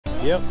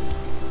Yep,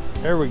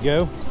 there we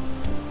go.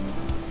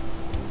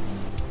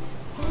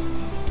 A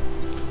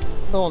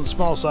little on the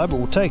small side, but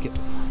we'll take it.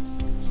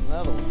 There's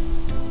another one.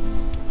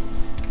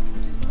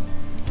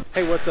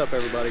 Hey, what's up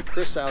everybody?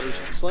 Chris Souders,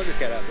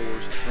 SlungerCat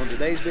Outdoors. On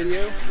today's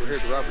video, we're here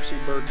at the Robert C.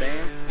 Byrd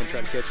Dam and try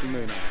to catch some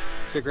mooneye.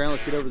 Stick around,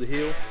 let's get over the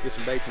hill, get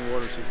some baits in the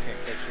water so we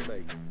can't catch some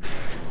bait.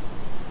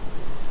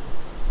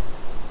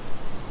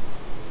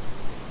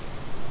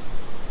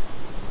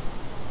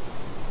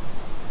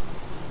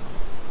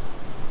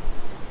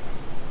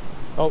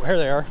 Oh, here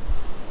they are.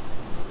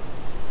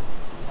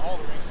 Oh,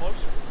 they're getting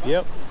closer.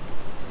 Yep.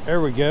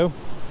 There we go.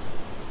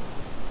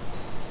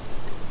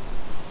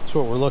 That's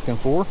what we're looking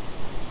for.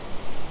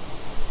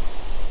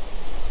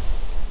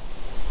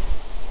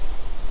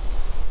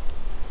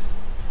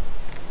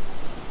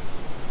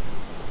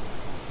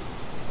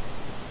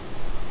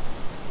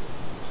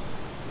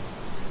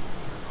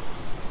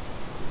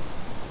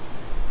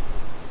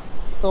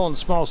 A little on the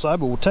small side,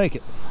 but we'll take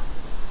it.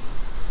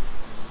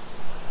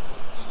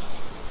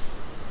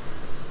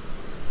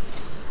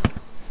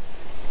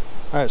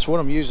 Alright, so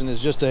what I'm using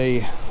is just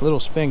a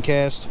little spin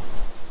cast,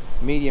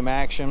 medium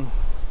action,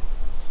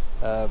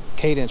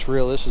 cadence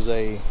reel. This is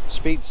a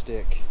speed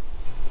stick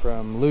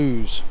from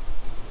Lew's.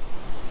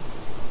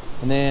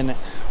 And then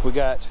we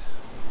got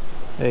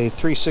a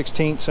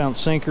 3/16 ounce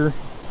sinker.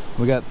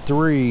 We got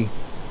 3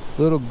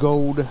 little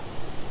gold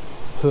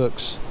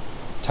hooks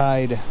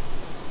tied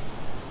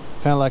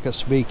kind of like a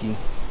speaky.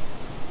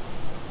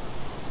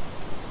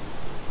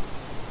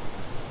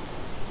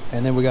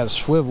 And then we got a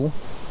swivel.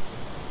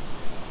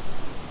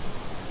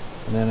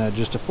 And then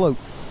just a float,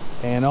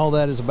 and all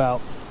that is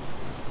about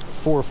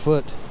 4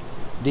 foot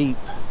deep,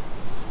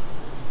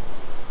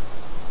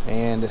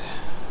 and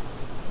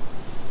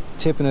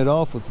tipping it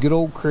off with good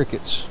old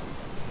crickets.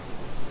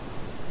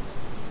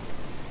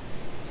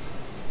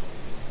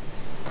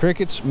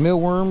 Crickets,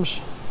 mealworms,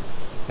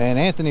 and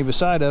Anthony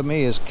beside of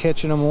me is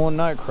catching them on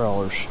night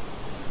crawlers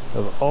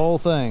of all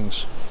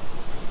things.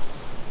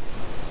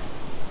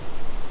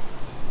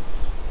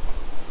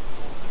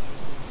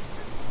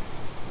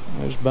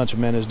 There's a bunch of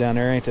minnows down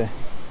there, ain't they?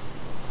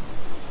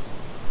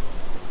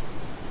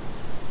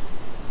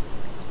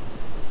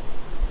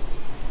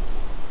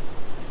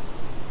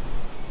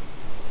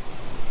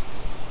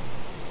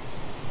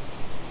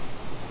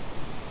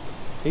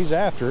 He's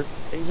after it.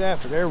 He's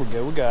after it. There we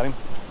go. We got him.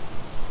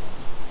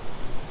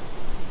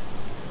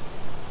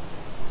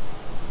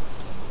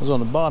 It was on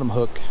the bottom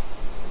hook.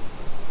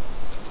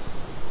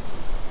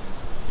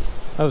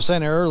 I was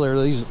saying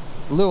earlier, these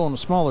a little on the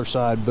smaller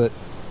side, but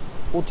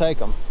we'll take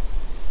them.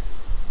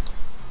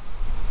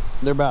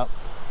 They're about,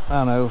 I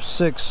don't know,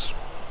 6,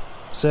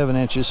 7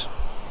 inches.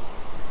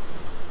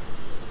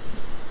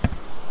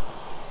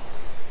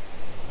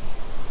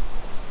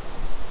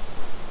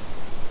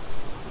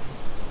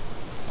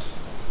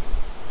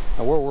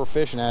 Now where we're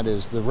fishing at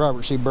is the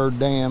Robert C. Byrd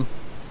Dam,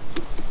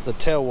 the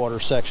tailwater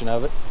section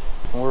of it.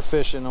 And we're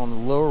fishing on the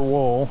lower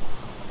wall.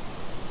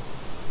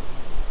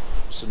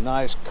 It's a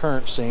nice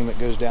current seam that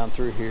goes down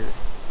through here.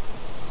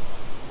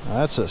 Now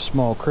that's a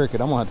small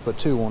cricket. I'm gonna have to put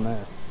 2 on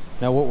there.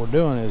 Now what we're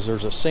doing is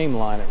there's a seam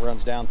line that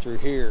runs down through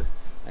here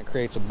and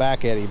creates a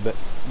back eddy, but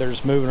they're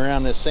just moving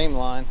around this seam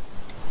line.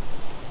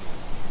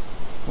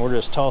 We're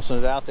just tossing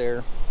it out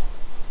there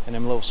in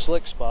them little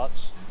slick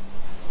spots,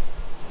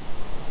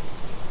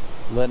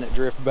 letting it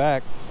drift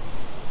back.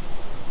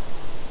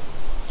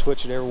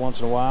 Twitch it every once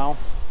in a while.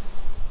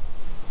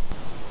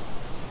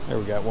 There,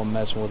 we got one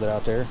messing with it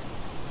out there.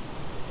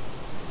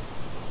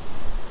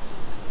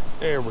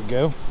 There we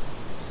go.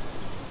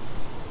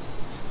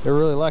 They're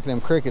really liking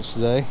them crickets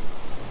today.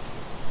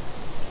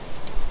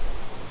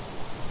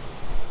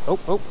 Oh,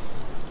 oh.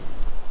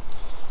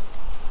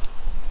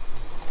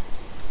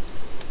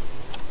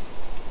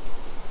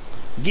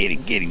 Get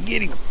him, get him,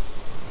 get him.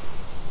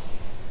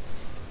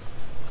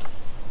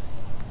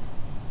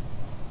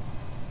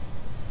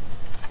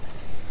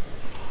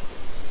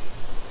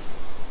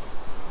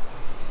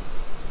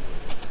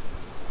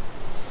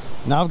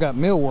 Now I've got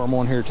mealworm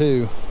on here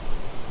too,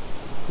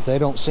 but they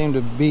don't seem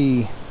to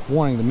be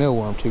wanting the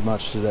mealworm too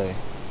much today.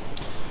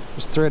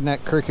 Just threading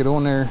that cricket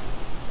on there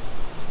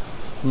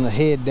from the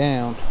head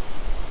down.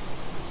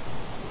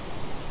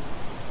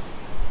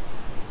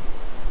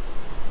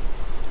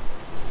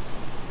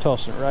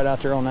 Tossing it right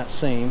out there on that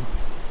seam.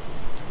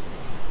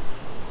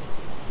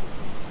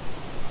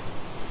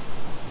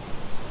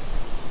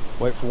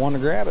 Wait for one to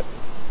grab it.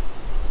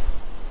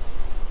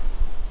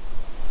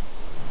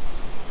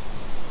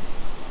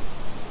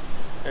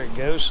 There it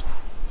goes.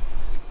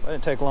 That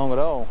didn't take long at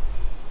all.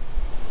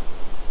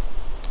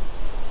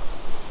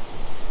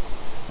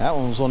 That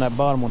one was on that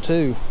bottom one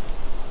too.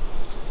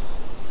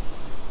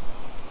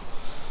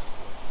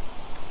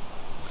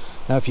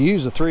 Now if you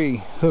use a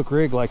 3-hook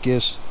rig like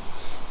this,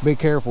 be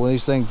careful.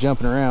 These things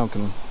jumping around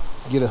can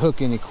get a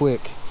hook in you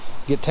quick,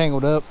 get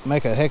tangled up,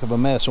 make a heck of a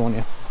mess on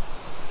you.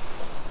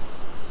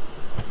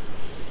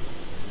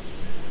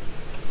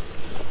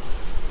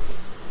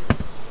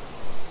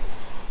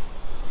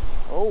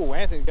 Oh,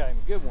 Anthony's got him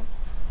a good one.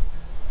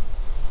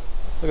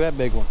 Look at that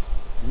big one.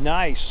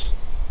 Nice.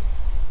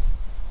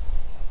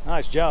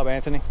 Nice job,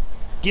 Anthony.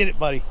 Get it,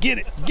 buddy. Get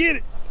it. Get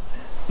it.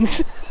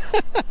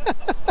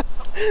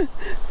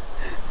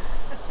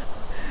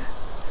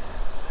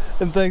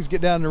 Them things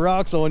get down the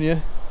rocks on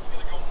you.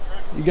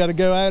 You got to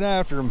go out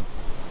after them.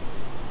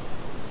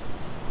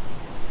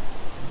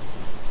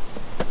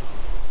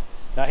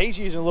 Now he's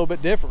using a little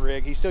bit different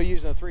rig. He's still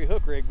using a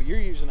 3-hook rig, but you're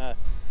using a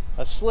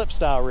slip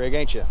style rig,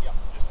 ain't you? Yeah,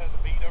 just has a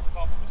bead over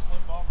top of the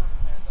slip bobber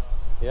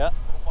and yeah,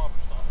 little bobber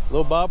stop.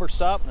 Little bobber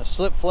stop and a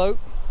slip float.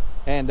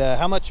 And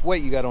how much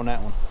weight you got on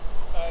that one?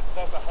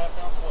 That's a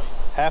 1/2 ounce weight.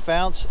 1/2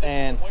 ounce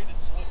and weighted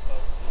slip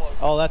float.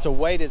 Oh, that's a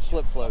weighted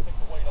slip float.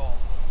 Take the weight off.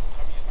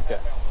 I'm using a 1/2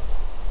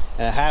 ounce.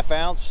 And a 1/2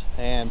 ounce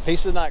and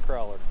piece of night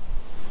crawler.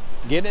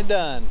 Getting it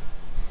done.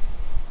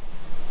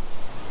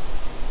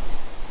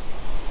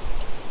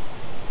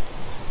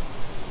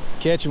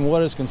 Catching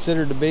what is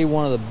considered to be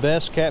one of the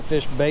best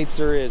catfish baits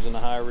there is in the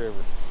Ohio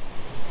River.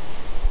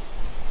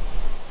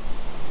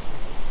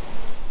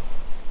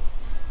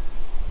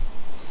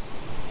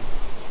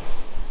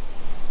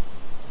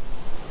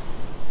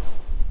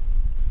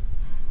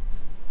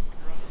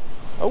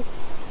 Oh,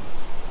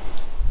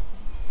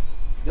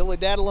 dilly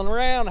daddling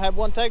around, had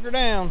one take her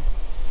down.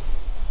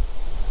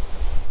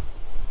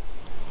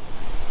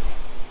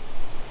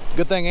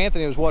 Good thing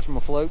Anthony was watching my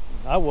float.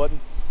 I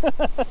wasn't.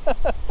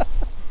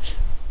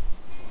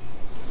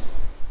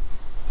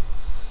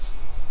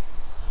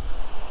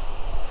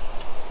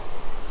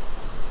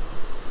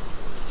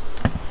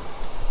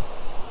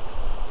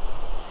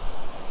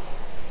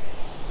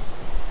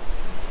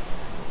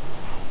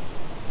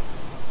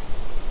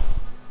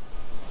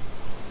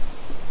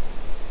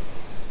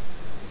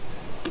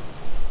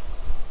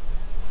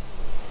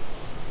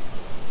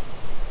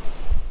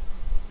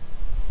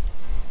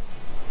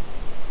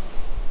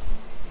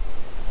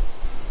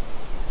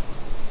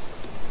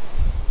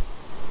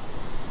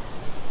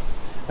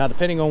 Now,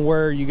 depending on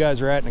where you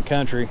guys are at in the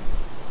country,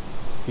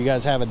 if you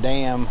guys have a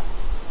dam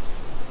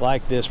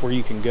like this where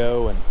you can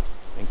go and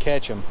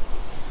catch them,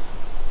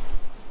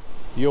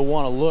 you'll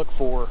want to look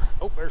for,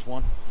 oh, there's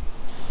one.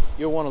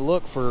 You'll want to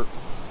look for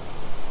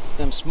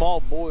them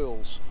small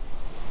boils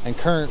and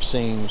current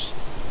seams.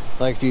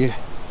 Like if you,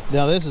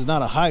 now this is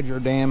not a hydro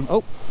dam.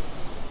 Oh,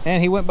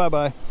 and he went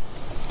bye-bye.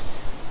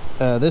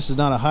 This is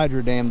not a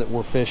hydro dam that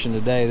we're fishing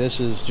today. This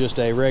is just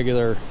a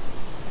regular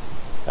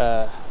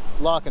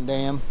locking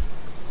dam.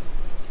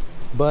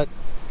 But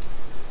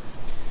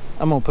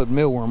I'm gonna put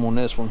mealworm on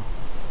this one.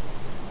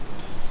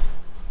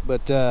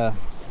 But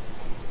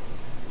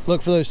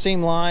look for those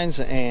seam lines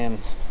and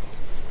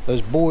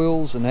those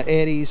boils and the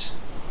eddies.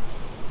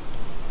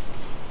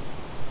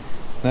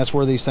 And that's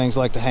where these things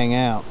like to hang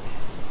out.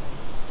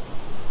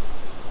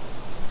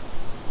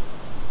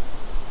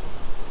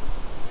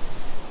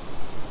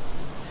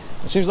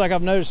 It seems like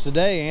I've noticed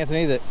today,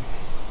 Anthony,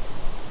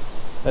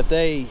 that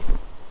they,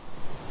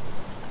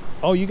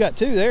 oh, you got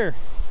two there.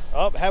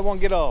 Oh, had one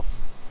get off.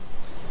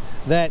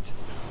 That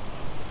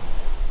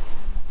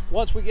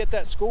once we get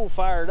that school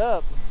fired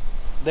up,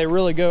 they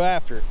really go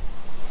after it.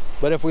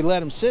 But if we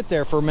let them sit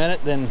there for a minute,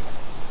 then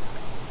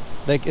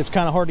it's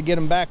kind of hard to get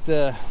them back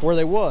to where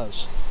they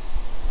was.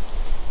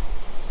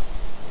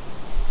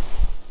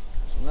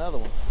 There's another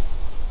one.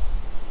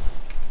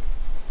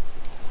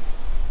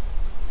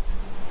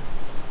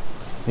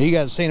 Now, you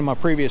guys have seen in my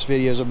previous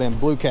videos, I've been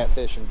blue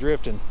catfishing,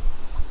 drifting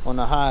on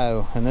the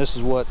Ohio, and this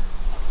is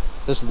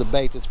the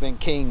bait that's been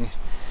king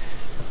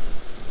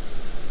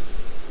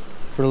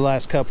for the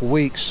last couple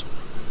weeks.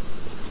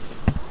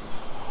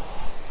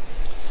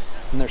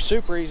 And they're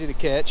super easy to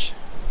catch.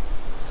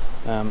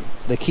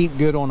 They keep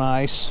good on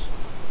ice.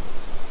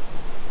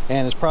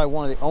 And it's probably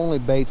one of the only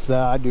baits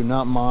that I do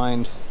not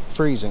mind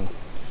freezing.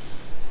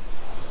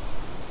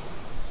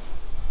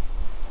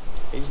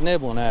 He's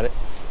nibbling at it.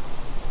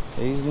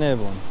 He's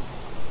nibbling.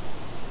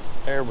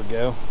 There we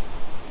go.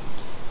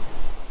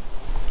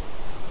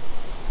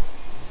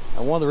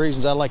 And one of the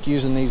reasons I like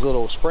using these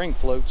little spring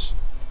floats,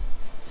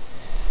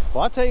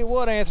 well, I tell you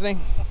what, Anthony,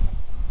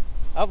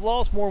 I've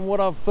lost more than what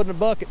I've put in a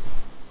bucket.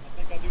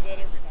 I think I do that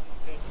every time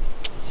I'm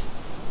catching.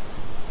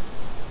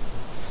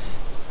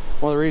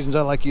 One of the reasons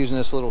I like using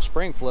this little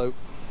spring float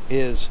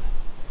is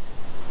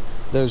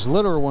those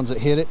littler ones that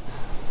hit it,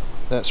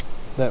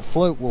 that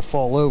float will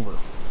fall over.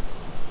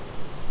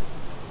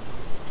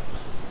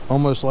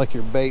 Almost like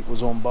your bait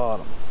was on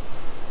bottom.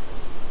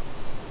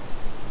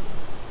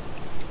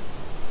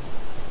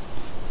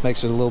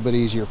 Makes it a little bit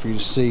easier for you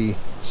to see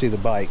the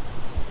bite.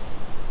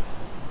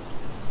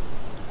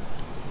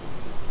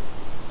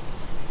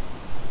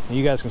 And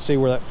you guys can see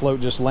where that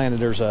float just landed.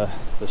 There's the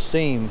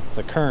seam,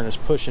 the current is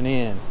pushing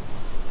in.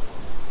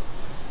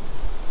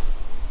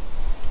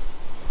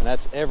 And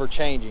that's ever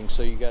changing,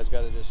 so you guys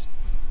got to just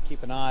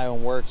keep an eye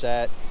on where it's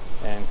at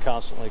and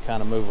constantly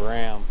kind of move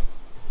around.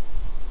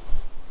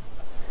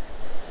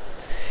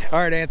 All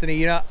right, Anthony,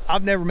 you know,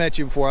 I've never met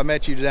you before. I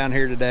met you down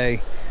here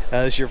today.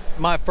 This is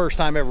my first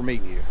time ever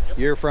meeting you. Yep.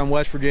 You're from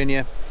West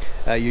Virginia.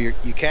 You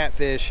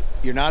catfish.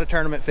 You're not a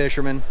tournament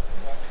fisherman.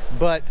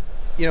 But,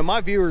 you know,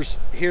 my viewers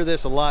hear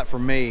this a lot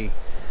from me.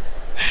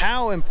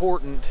 how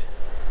important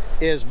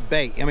is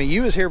bait? I mean,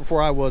 you was here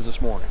before I was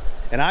this morning,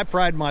 and I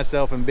pride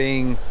myself in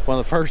being one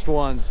of the first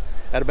ones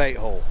at a bait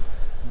hole.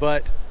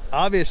 But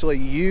obviously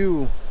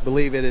you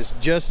believe it is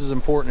just as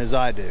important as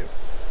I do.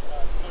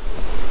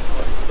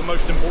 It's the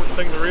most important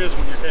thing there is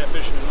when you're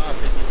catfishing, in my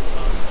opinion.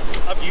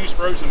 I've used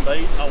frozen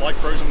bait. I like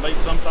frozen bait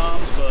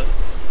sometimes, but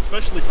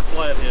especially for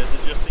flatheads,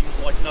 it just seems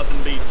like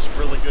nothing beats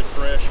really good,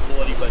 fresh,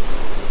 bloody bait.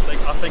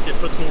 I think it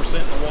puts more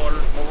scent in the water,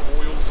 more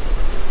oils.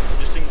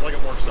 It just seems like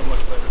it works so much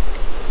better.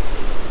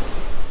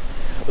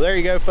 Well, there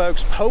you go,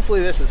 folks.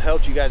 Hopefully this has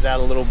helped you guys out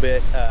a little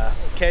bit,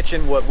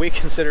 catching what we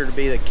consider to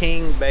be the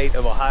king bait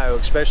of Ohio,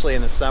 especially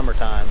in the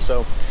summertime.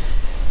 So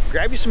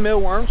grab you some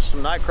mealworms,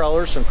 some night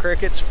crawlers, some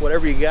crickets,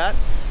 whatever you got.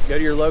 Go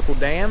to your local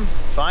dam,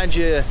 find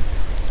you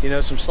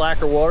know, some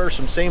slacker water,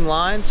 some seam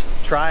lines,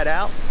 try it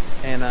out,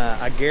 and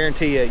I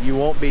guarantee you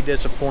won't be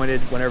disappointed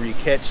whenever you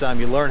catch some.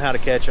 You learn how to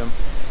catch them,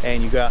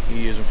 and you go out and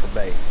you use them for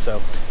bait. So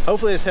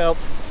hopefully this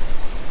helped.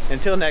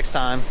 Until next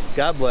time,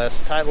 God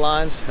bless, tight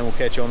lines, and we'll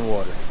catch you on the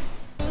water.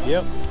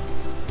 Yep,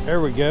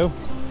 there we go.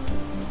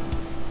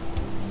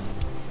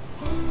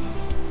 A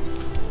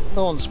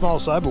little on the small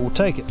side, but we'll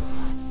take it.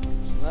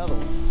 There's another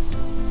one.